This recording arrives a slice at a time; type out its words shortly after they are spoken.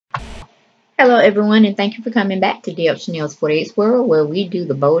Hello, everyone, and thank you for coming back to DL Chanel's 48's World, where we do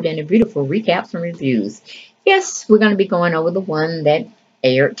the bold and the beautiful recaps and reviews. Yes, we're going to be going over the one that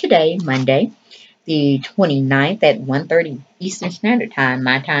aired today, Monday, the 29th at 1:30 Eastern Standard Time,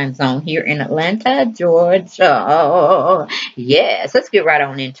 my time zone here in Atlanta, Georgia. Yes, let's get right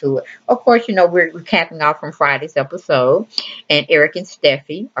on into it. Of course, we're capping off from Friday's episode, and Eric and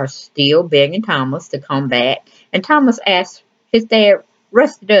Steffi are still begging Thomas to come back. And Thomas asks his dad,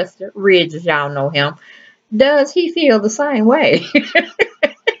 Rusty Duster, Ridge, as y'all know him, does he feel the same way?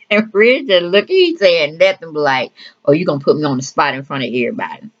 And Ridge just look, he said nothing but like, oh, you gonna put me on the spot in front of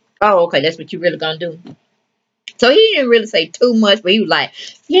everybody. Oh, okay, that's what you really gonna do. So he didn't really say too much, but he was like,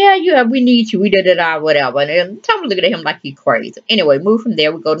 yeah, we need you, we did it, whatever. And then Tom looking at him like he's crazy. Anyway, move from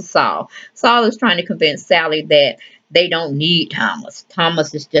there, we go to Saul. Saul is trying to convince Sally that they don't need Thomas.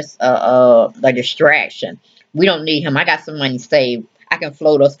 Thomas is just a distraction. We don't need him. I got some money saved. I can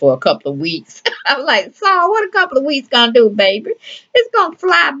float us for a couple of weeks. I'm like, Saul, what a couple of weeks gonna do, baby? It's gonna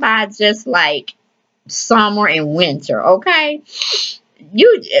fly by just like summer and winter, okay?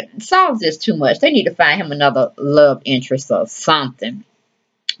 Saul's just too much. They need to find him another love interest or something.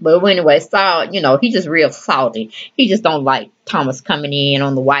 But anyway, Saul, he's just real salty. He just don't like Thomas coming in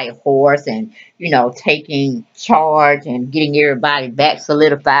on the white horse and, taking charge and getting everybody back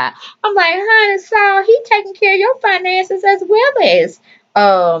solidified. I'm like, honey, Saul, he taking care of your finances as well as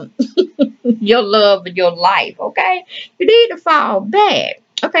um your love and your life, okay? You need to fall back.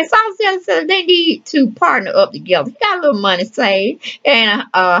 Okay, Saul said they need to partner up together. He got a little money saved and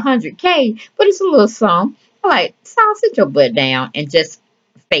 100K, but it's a little sum. I'm like, Saul, sit your butt down and just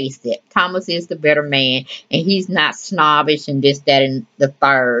face it. Thomas is the better man, and he's not snobbish and this, that, and the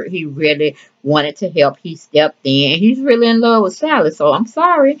third. He really wanted to help. He stepped in, and he's really in love with Sally. So I'm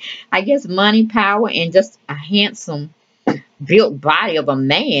sorry. I guess money, power, and just a handsome built body of a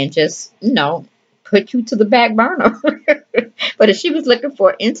man just, put you to the back burner. But if she was looking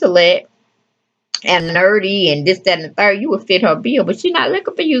for intellect and nerdy and this, that, and the third, you would fit her bill. But she's not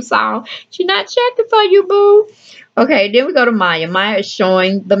looking for you, Saul. She's not checking for you, boo. Okay, then we go to Maya. Maya is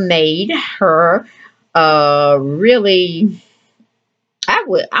showing the maid her really, I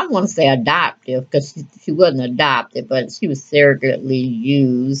want to say adoptive, because she wasn't adopted, but she was surrogately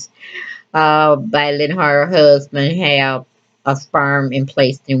used by letting her husband have a sperm and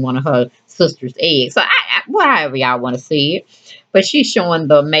placed in one of her sister's eggs. So whatever y'all want to see it, but she's showing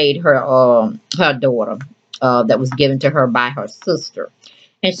the maid her daughter that was given to her by her sister.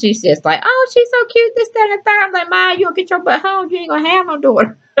 And she says like, oh, she's so cute, this, that, and the third. I'm like, Ma, you don't get your butt home, you ain't gonna have no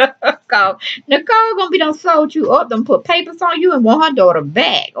daughter. Cause Nicole gonna be done sold you up, done put papers on you and want her daughter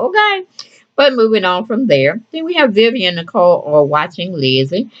back, okay? But moving on from there, then we have Vivian and Nicole are watching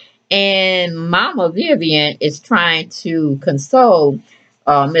Lizzie. And Mama Vivian is trying to console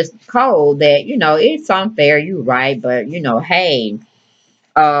Miss Nicole that, it's unfair, you're right, but, hey,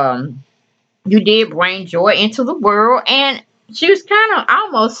 you did bring joy into the world. And she was kind of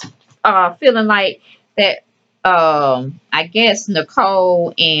almost feeling like that, I guess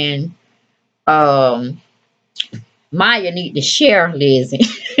Nicole and Maya need to share Lizzie.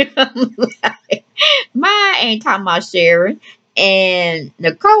 Like, Maya ain't talking about sharing. And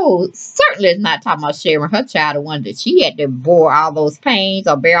Nicole certainly is not talking about sharing her child, the one that she had to bore all those pains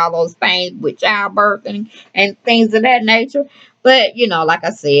or bear all those pains with childbirth and things of that nature. But, like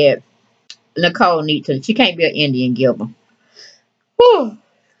I said, Nicole needs to, she can't be an Indian giver. Whew.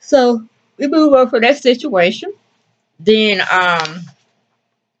 So we move on from that situation. Then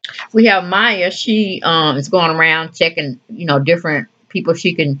we have Maya. She is going around checking, different people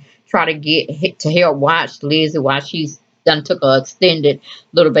she can try to get to help watch Lizzie while she's done took a extended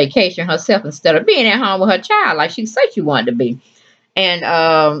little vacation herself instead of being at home with her child like she said she wanted to be. And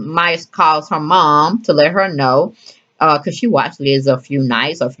Maya calls her mom to let her know because she watched Liz a few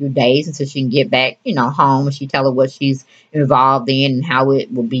nights or a few days until she can get back, home. And she tell her what she's involved in and how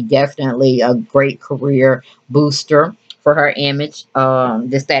it will be definitely a great career booster for her image.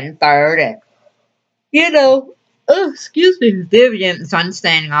 This, that, and third. And, excuse me, Vivian is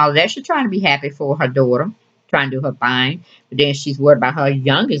understanding all of that. She's trying to be happy for her daughter, trying to do her thing. But then she's worried about her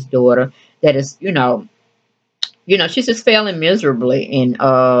youngest daughter that is, she's just failing miserably in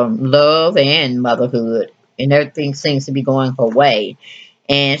love and motherhood, and everything seems to be going her way.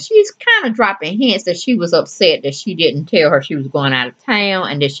 And she's kind of dropping hints that she was upset that she didn't tell her she was going out of town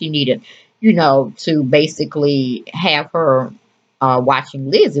and that she needed, to basically have her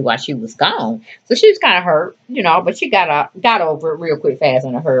watching Lizzie while she was gone. So she was kind of hurt, but she got over it real quick, fast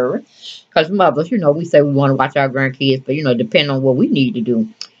in a hurry. Because mothers, we say we want to watch our grandkids, but, depending on what we need to do,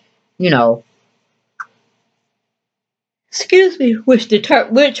 you know, excuse me,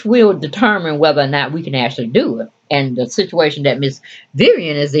 which will determine whether or not we can actually do it. And the situation that Miss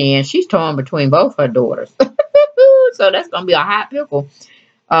Vivian is in, she's torn between both her daughters. So that's going to be a hot pickle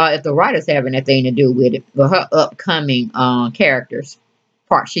if the writers have anything to do with it. But her upcoming characters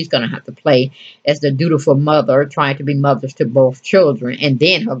part she's going to have to play as the dutiful mother, trying to be mothers to both children, and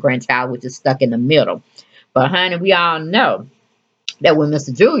then her grandchild, which is stuck in the middle. But honey, we all know that when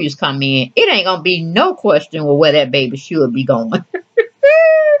Mr. Julius come in, it ain't gonna be no question of where that baby should be going.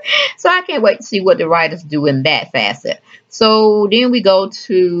 So I can't wait to see what the writers do in that facet. So then we go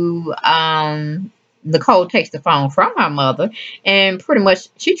to Nicole takes the phone from her mother, and pretty much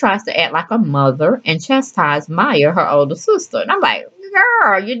she tries to act like a mother and chastise Maya, her older sister. And I'm like,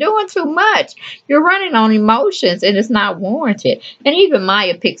 girl, you're doing too much. You're running on emotions and it's not warranted. And even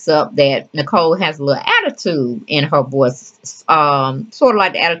Maya picks up that Nicole has a little attitude in her voice, sort of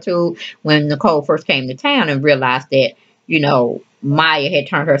like the attitude when Nicole first came to town and realized that, you know, Maya had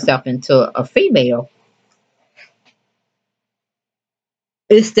turned herself into a female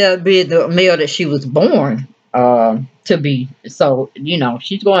instead of being the male that she was born to be. So, you know,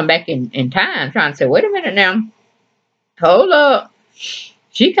 she's going back in time trying to say, wait a minute now, hold up.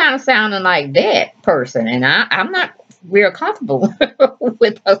 She kind of sounding like that person, and I'm not real comfortable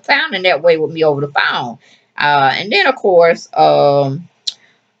with her sounding that way with me over the phone. And then, of course,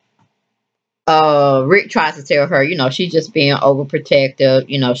 Rick tries to tell her, you know, she's just being overprotective.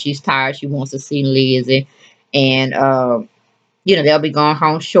 You know, she's tired. She wants to see Lizzie. And, you know, they'll be going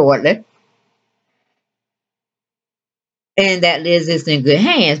home shortly. And that Liz is in good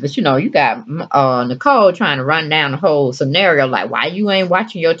hands. But, you know, you got Nicole trying to run down the whole scenario. Like, why you ain't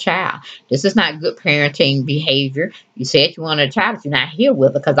watching your child? This is not good parenting behavior. You said you wanted a child, but you're not here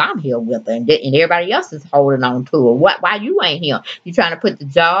with her because I'm here with her. And everybody else is holding on to her. Why you ain't here? You trying to put the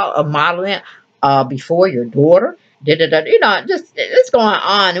job of modeling before your daughter? You know, just it's going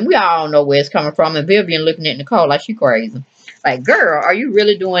on. And we all know where it's coming from. And Vivian looking at Nicole like she crazy. Like, girl, are you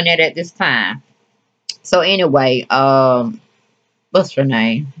really doing that at this time? So anyway, what's her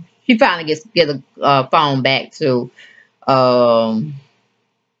name? She finally get a phone back to um,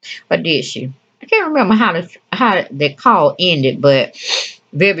 what did she? I can't remember how the call ended, but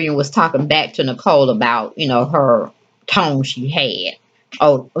Vivian was talking back to Nicole about, you know, her tone she had.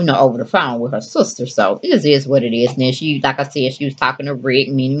 Oh, you know, over the phone with her sister. So this is what it is. And then she, like I said, she was talking to Rick,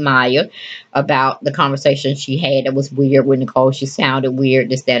 meaning Maya, about the conversation she had that was weird with Nicole. She sounded weird,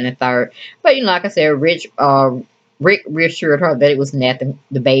 this, that, and the third. But, you know, like I said, Rick reassured her that it was nothing.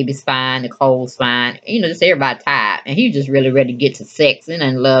 The baby's fine. Nicole's fine. You know, just everybody tired. And he just really ready to get to sexing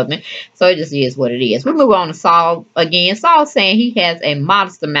and loving. So it just is what it is. We move on to Saul again. Saul saying he has a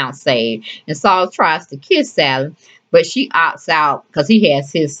modest amount saved. And Saul tries to kiss Sally. But she opts out because he has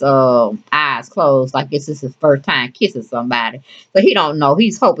his eyes closed, like this is his first time kissing somebody. So he don't know.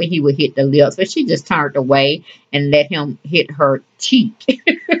 He's hoping he would hit the lips, but she just turned away and let him hit her cheek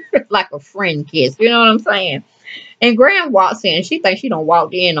like a friend kiss. You know what I'm saying? And Graham walks in and she thinks she done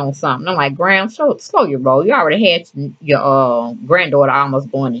walked in on something. I'm like, Graham, slow your roll. You already had your granddaughter almost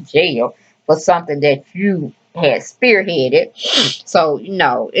going to jail for something that you had spearheaded. So, you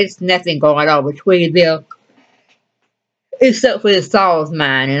know, it's nothing going on between them. Except for in Saul's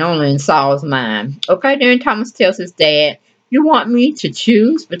mind and only in Saul's mind. Okay, then Thomas tells his dad, you want me to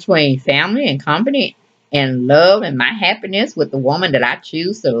choose between family and company and love and my happiness with the woman that I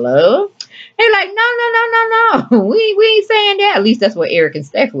choose to love? They're like, no. We ain't saying that. At least that's what Eric and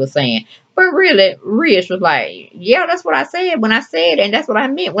Steph was saying. But really, Rich was like, yeah, that's what I said when I said it, and that's what I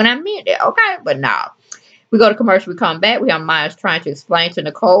meant when I meant it. Okay, but no. We go to commercial, we come back. We have Myers trying to explain to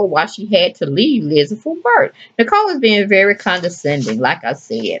Nicole why she had to leave Lizzie for work. Nicole is being very condescending, like I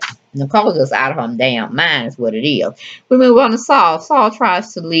said. Nicole's just out of her damn mind is what it is. We move on to Saul. Saul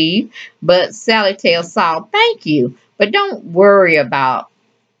tries to leave, but Sally tells Saul, thank you, but don't worry about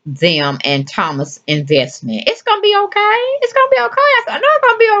them and Thomas' investment. It's going to be okay. It's going to be okay. I know it's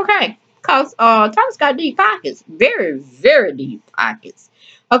going to be okay. Because Thomas got deep pockets. Very, very deep pockets.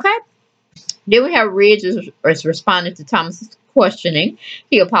 Okay? Then we have Ridge is responding to Thomas's questioning.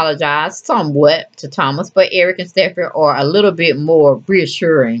 He apologized somewhat to Thomas, but Eric and Stephanie are a little bit more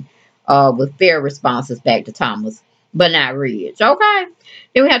reassuring with their responses back to Thomas, but not Ridge. Okay.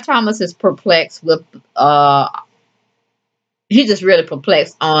 Then we have Thomas is perplexed with he's just really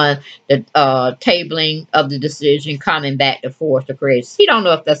perplexed on the tabling of the decision coming back to force the creators. He don't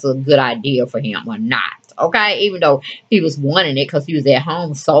know if that's a good idea for him or not. Okay, even though he was wanting it because he was at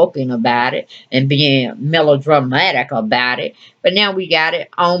home sulking about it and being melodramatic about it. But now we got it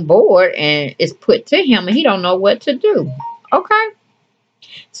on board and it's put to him and he don't know what to do. Okay,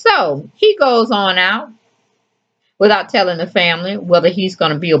 so he goes on out. without telling the family whether he's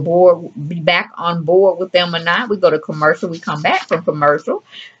going to be back on board with them or not. We go to commercial. We come back from commercial.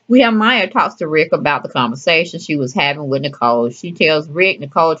 We have Maya talks to Rick about the conversation she was having with Nicole. She tells Rick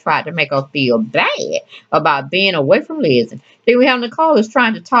Nicole tried to make her feel bad about being away from Liz. Then we have Nicole is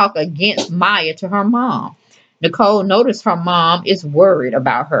trying to talk against Maya to her mom. Nicole noticed her mom is worried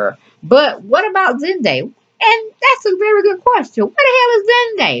about her. But what about Zende? And that's a very good question. Where the hell is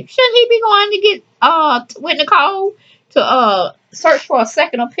Zende? Shouldn't he be going to get with Nicole to search for a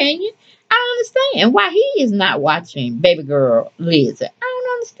second opinion? I don't understand why he is not watching baby girl Liz. I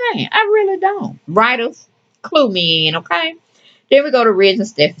don't understand. I really don't. Writers, clue me in, okay? Then we go to Ridge and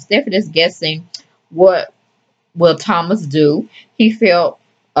Stephanie. Stephanie is guessing what will Thomas do. He felt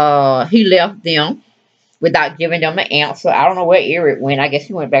he left them without giving them an answer. I don't know where Eric went. I guess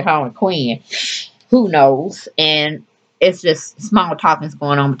he went back home with Quinn. Who knows? And it's just small talkings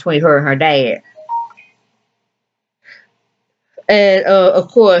going on between her and her dad. And of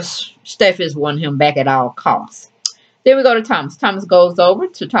course, Steph is wanting him back at all costs. Then we go to Thomas. Thomas goes over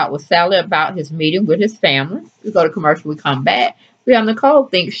to talk with Sally about his meeting with his family. We go to commercial. We come back. We have Nicole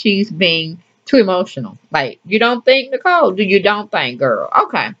think she's being too emotional. Like, you don't think, Nicole? Do you don't think, girl?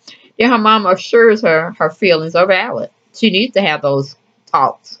 Okay. Then her mama assures her her feelings are valid. She needs to have those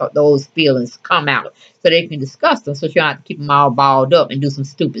talks, or those feelings come out so they can discuss them so she don't have to keep them all balled up and do some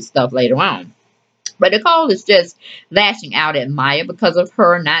stupid stuff later on. But Nicole is just lashing out at Maya because of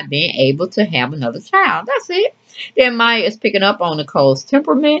her not being able to have another child. That's it. Then Maya is picking up on Nicole's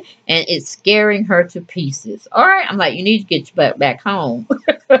temperament and it's scaring her to pieces. All right, I'm like, you need to get your butt back home.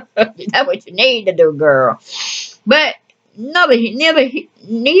 That's what you need to do, girl. But neither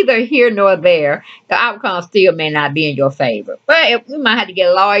here nor there. The outcome still may not be in your favor. But we might have to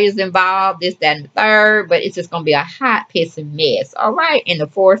get lawyers involved, this, that, and the third. But it's just going to be a hot, pissing mess. All right? And to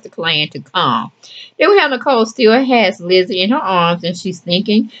force the clan to come. Then we have Nicole still has Lizzie in her arms. And she's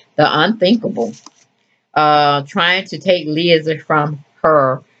thinking the unthinkable. Trying to take Lizzie from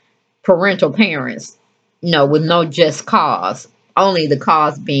her parental parents, with no just cause. Only the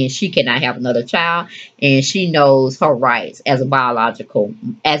cause being she cannot have another child, and she knows her rights as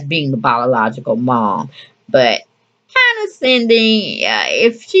being the biological mom. But condescending,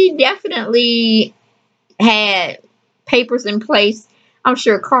 if she definitely had papers in place, I'm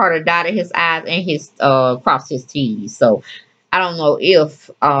sure Carter dotted his I's and his crossed his T's. So I don't know if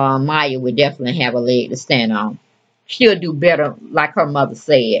Maya would definitely have a leg to stand on. She'll do better, like her mother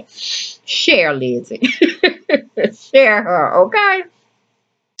said. Share Lizzie. Share her, okay?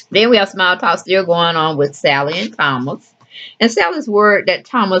 Then we have small talk still going on with Sally and Thomas. And Sally's word that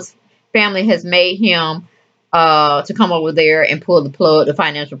Thomas' family has made him to come over there and pull the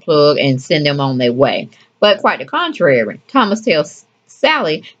financial plug, and send them on their way. But quite the contrary. Thomas tells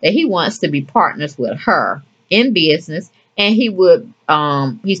Sally that he wants to be partners with her in business. And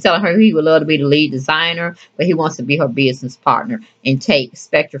he's telling her he would love to be the lead designer, but he wants to be her business partner and take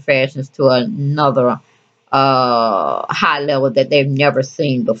Spectre Fashions to another high level that they've never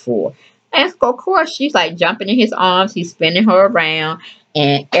seen before. And of course, she's like jumping in his arms. He's spinning her around,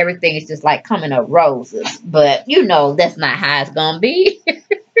 and everything is just like coming up roses. But that's not how it's gonna be.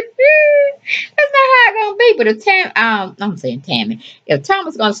 That's not how it's gonna be. But I'm saying Tammy, if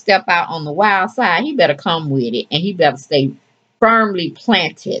Thomas gonna step out on the wild side, he better come with it, and he better stay firmly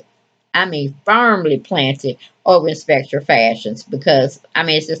planted. I mean, firmly planted over in Spectre Fashions, because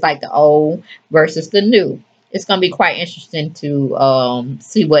it's just like the old versus the new. It's gonna be quite interesting to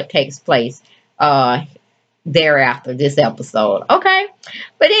see what takes place thereafter this episode. Okay.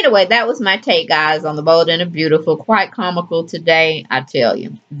 But anyway, that was my take, guys, on The Bold and the Beautiful. Quite comical today, I tell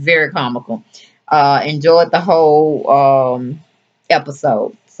you. Very comical. Enjoyed the whole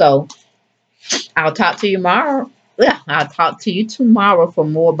episode. So I'll talk to you tomorrow. Yeah, I'll talk to you tomorrow for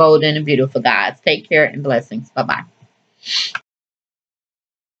more Bold and the Beautiful, guys. Take care and blessings. Bye-bye.